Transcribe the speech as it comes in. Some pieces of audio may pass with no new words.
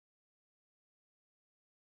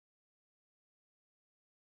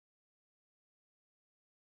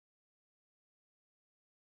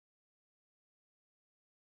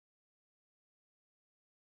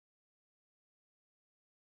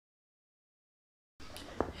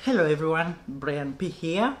Hello everyone, Brian P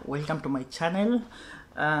here. Welcome to my channel.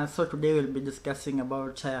 So today we'll be discussing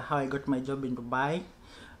about how I got my job in Dubai.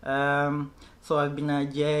 So I've been a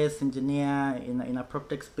GIS engineer in a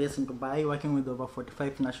PropTech space in Dubai, working with over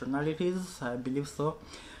 45 nationalities, I believe so.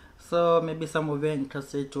 So maybe some of you are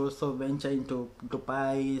interested to also venture into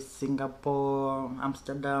Dubai, Singapore,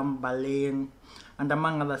 Amsterdam, Berlin, and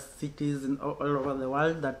among other cities all over the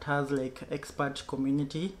world that has like expert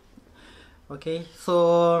community. Okay,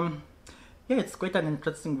 so yeah, it's quite an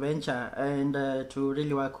interesting venture, and to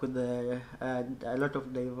really work with a lot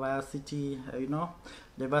of diversity,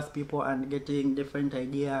 diverse people and getting different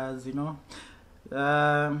ideas,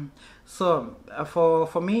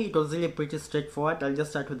 for me, it was really pretty straightforward. I'll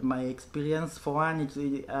just start with my experience. For one,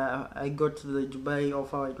 I got the Dubai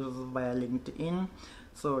offer. It was via LinkedIn.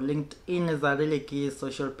 So LinkedIn is a really key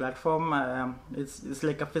social platform. It's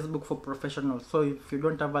like a Facebook for professionals. So if you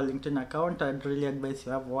don't have a LinkedIn account, I'd really advise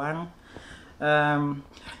you have one.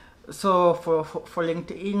 So for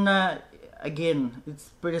LinkedIn, again, it's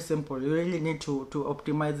pretty simple. You really need to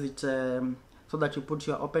optimize it so that you put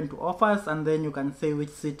your open to offers, and then you can say which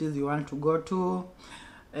cities you want to go to,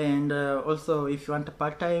 and also if you want a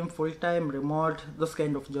part-time, full-time, remote, those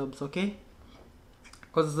kind of jobs. Okay,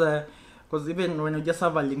 because even when you just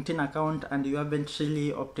have a LinkedIn account and you haven't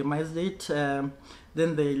really optimized it,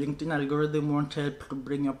 then the LinkedIn algorithm won't help to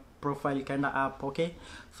bring your profile kind of up. Okay,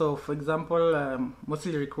 so for example,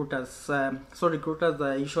 mostly recruiters, so recruiters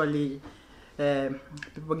are usually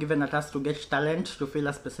people given a task to get talent to fill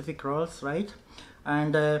a specific roles, right?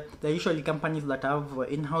 And they're usually companies that have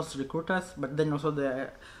in-house recruiters, but then also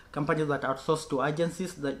the companies that outsource to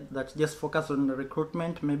agencies that just focus on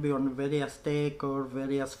recruitment, maybe on various tech or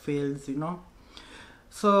various fields,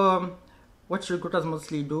 So what recruiters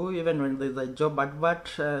mostly do, even when there's a job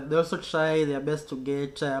advert, they also try their best to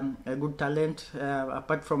get a good talent.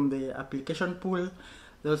 Apart from the application pool,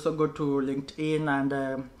 they also go to LinkedIn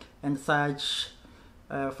and search,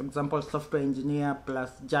 for example, software engineer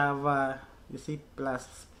plus Java,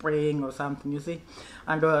 plus Spring or something,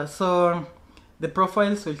 and so the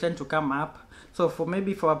profiles will tend to come up. So for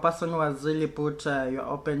a person who has really put you're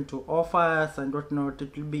open to offers and whatnot,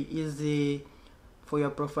 it will be easy for your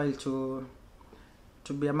profile to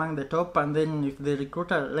be among the top. And then if the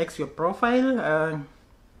recruiter likes your profile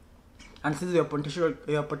and sees your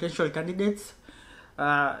potential candidates,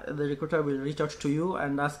 the recruiter will reach out to you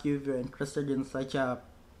and ask you if you're interested in such a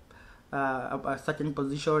certain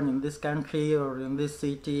position in this country or in this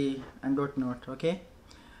city and whatnot. Okay,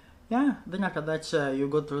 yeah, then after that you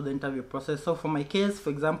go through the interview process. So for my case, for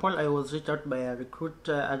example, I was reached out by a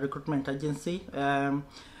recruitment agency, and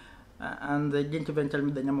they didn't even tell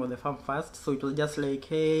me the name of the firm first. So it was just like,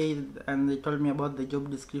 hey, and they told me about the job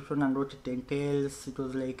description and what it entails. It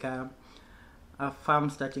was like a firm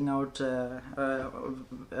starting out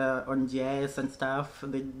on GIS and stuff.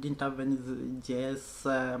 They didn't have any GIS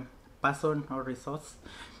person or resource,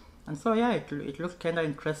 and so yeah, it looked kind of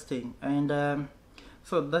interesting. And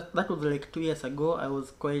so that was like 2 years ago. I was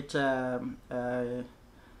quite early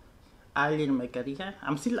in my career.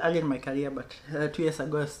 I'm still early in my career, but 2 years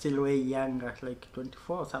ago I was still way younger, like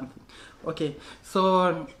 24 or something. Okay,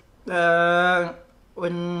 so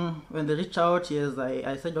when they reached out, yes,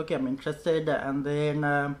 I said okay, I'm interested, and then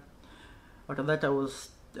after that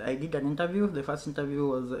I did an interview. The first interview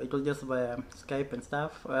was just via Skype and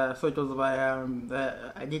stuff. So it was via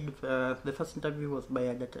the first interview was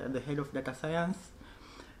by the head of data science.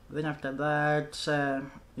 Then after that,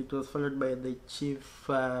 it was followed by the chief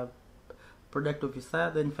product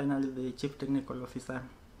officer. Then finally the chief technical officer.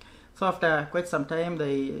 So after quite some time,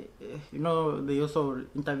 they also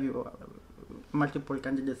interview multiple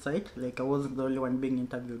candidates, right? Like I wasn't the only one being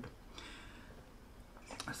interviewed.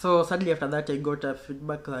 So sadly after that I got a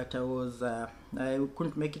feedback that I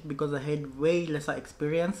couldn't make it because I had way lesser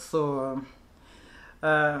experience. So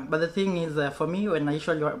but the thing is, for me, when I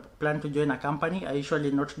usually plan to join a company, I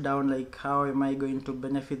usually note down like how am I going to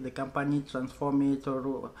benefit the company, transform it,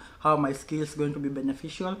 or how my skills going to be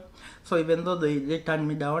beneficial. So even though they turned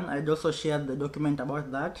me down, I also shared the document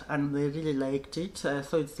about that, and they really liked it. So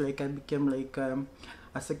it's like I became like a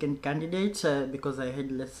second candidate because I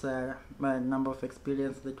had less number of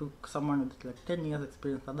experience. They took someone with like 10 years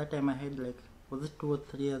experience. At that time I had like, was it 2 or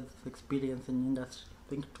 3 years experience in industry?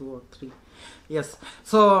 I think 2 or 3. Yes.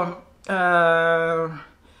 So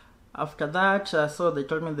after that, so they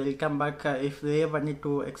told me they'll come back if they ever need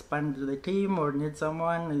to expand the team or need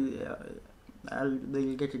someone,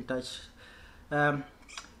 they'll get in touch.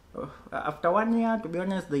 After 1 year, to be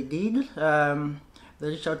honest, they did. They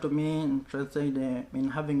reached out to me interested in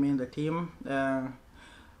having me in the team.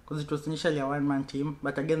 because it was initially a one-man team,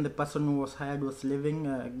 but again the person who was hired was leaving,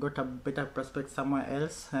 got a better prospect somewhere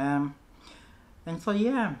else. And so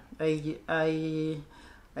yeah, I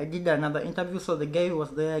did another interview. So the guy who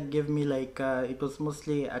was there gave me like it was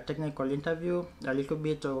mostly a technical interview, a little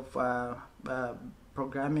bit of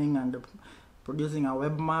programming and producing a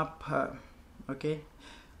web map. Okay,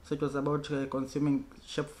 so it was about consuming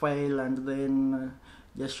shapefile and then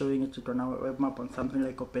just showing it on our web map on something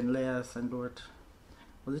like open layers and what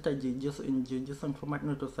was it, a JSON format?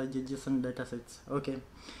 No, it was a JSON datasets. Okay,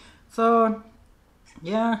 so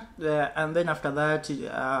yeah, and then after that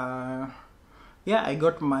yeah, I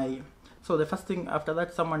got my, so the first thing after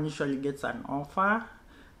that, someone usually gets an offer.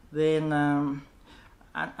 Then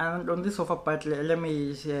and on this offer part, let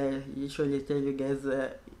me usually tell you guys,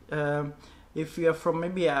 if you are from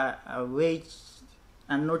maybe a wage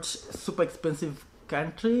and not super expensive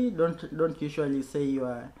country, don't usually say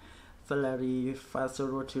your salary first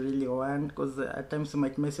or what you really want, because at times you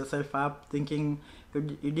might mess yourself up thinking you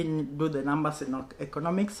didn't do the numbers in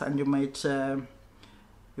economics, and you might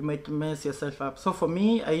mess yourself up. So for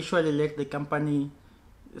me, I usually let the company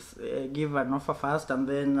give an offer first, and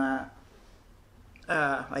then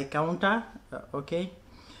I counter. Okay,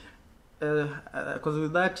 because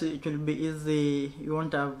with that it will be easy. You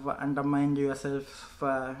won't have undermined yourself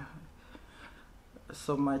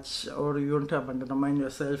so much, or you won't have undermined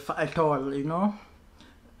yourself at all, you know,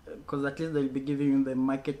 because at least they'll be giving you the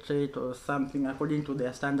market rate or something according to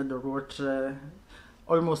their standard, or what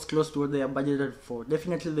almost close to what they are budgeted for.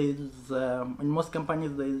 Definitely there is in most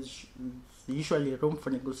companies there is usually room for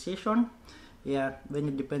negotiation. Yeah, then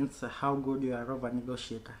it depends how good you are of a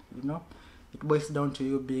negotiator, you know. It boils down to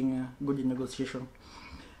you being good in negotiation.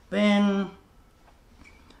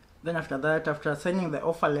 Then after that, after signing the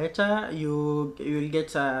offer letter, you will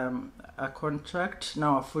get a contract,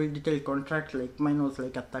 now a full detailed contract. Like mine was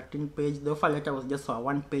like a 13-page. The offer letter was just a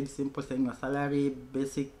 1-page simple saying your salary,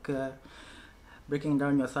 basic, breaking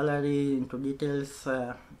down your salary into details.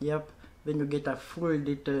 Yep. Then you get a full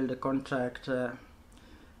detailed contract,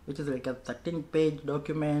 which is like a 13-page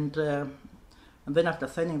document. And then after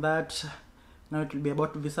signing that, now it will be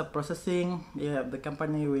about visa processing. Yeah, the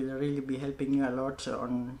company will really be helping you a lot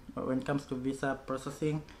on when it comes to visa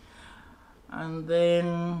processing. And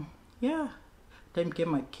then yeah, time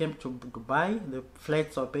came, I came to Dubai. The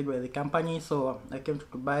flights were paid by the company, so I came to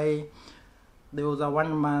Dubai. There was a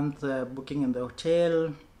 1 month booking in the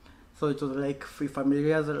hotel, so it was like you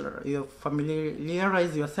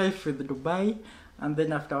familiarize yourself with Dubai, and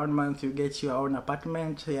then after 1 month you get your own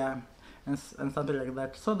apartment. Yeah, and something like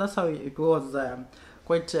that. So that's how it was.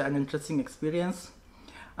 Quite an interesting experience.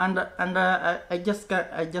 And I just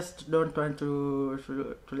don't want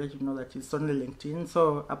to let you know that it's only LinkedIn.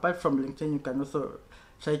 So apart from LinkedIn, you can also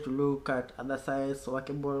try to look at other sites,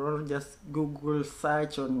 Workable, or just Google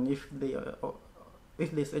search on if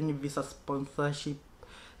there's any visa sponsorship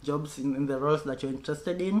jobs in the roles that you're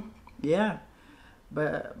interested in. Yeah,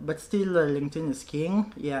 but still LinkedIn is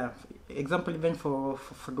king. Yeah, example, even for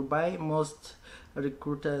Dubai, most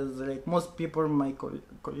recruiters, like most people, my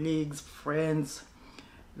colleagues, friends,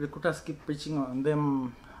 recruiters keep preaching on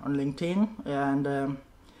them on LinkedIn, and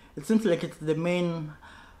it seems like it's the main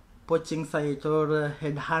poaching site or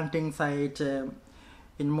headhunting site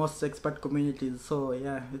in most expat communities. So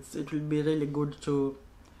yeah, it will be really good to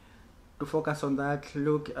focus on that,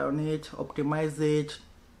 look on it, optimize it.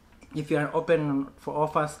 If you are open for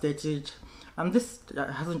offers, state it. And this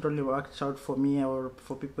hasn't only worked out for me or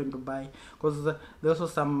for people in Dubai, because there's also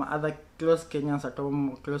some other close Kenyans at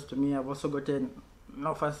home close to me. I've also gotten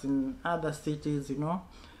offers in other cities, you know,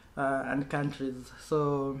 and countries.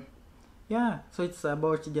 So yeah, so it's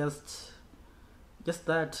about just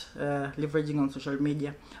that, leveraging on social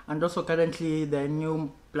media. And also currently there are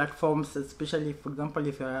new platforms, especially for example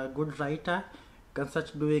if you're a good writer, you can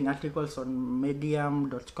start doing articles on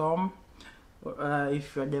medium.com.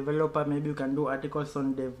 If you're a developer, maybe you can do articles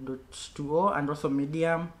on dev.to and also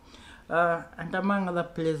Medium, and among other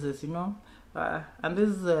places, you know. And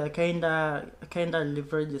this kinda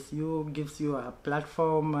leverages you, gives you a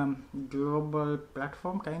platform, global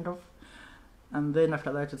platform kind of. And then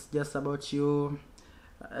after that, it's just about you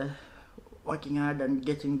working hard and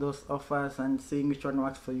getting those offers and seeing which one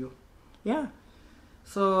works for you. Yeah,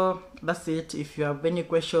 so that's it. If you have any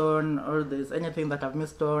question or there's anything that I've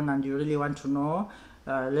missed on and you really want to know,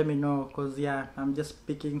 let me know, because yeah, I'm just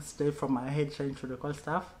speaking straight from my head trying to recall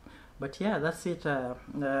stuff. But yeah, that's it.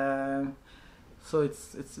 So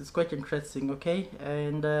it's quite interesting. Okay,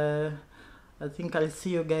 and I think I'll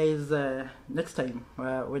see you guys next time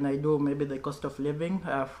when I do maybe the cost of living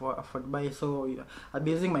for Dubai. So I'll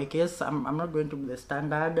be using my case. I'm not going to be the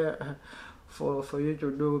standard for you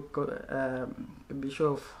to do to be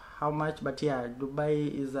sure of how much, but yeah,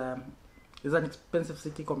 Dubai is an expensive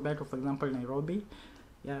city compared to, for example, Nairobi.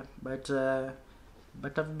 Yeah, but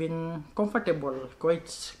I've been comfortable,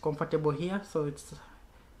 quite comfortable here, so it's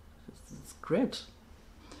great.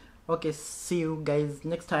 Okay, see you guys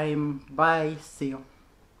next time. Bye. See you.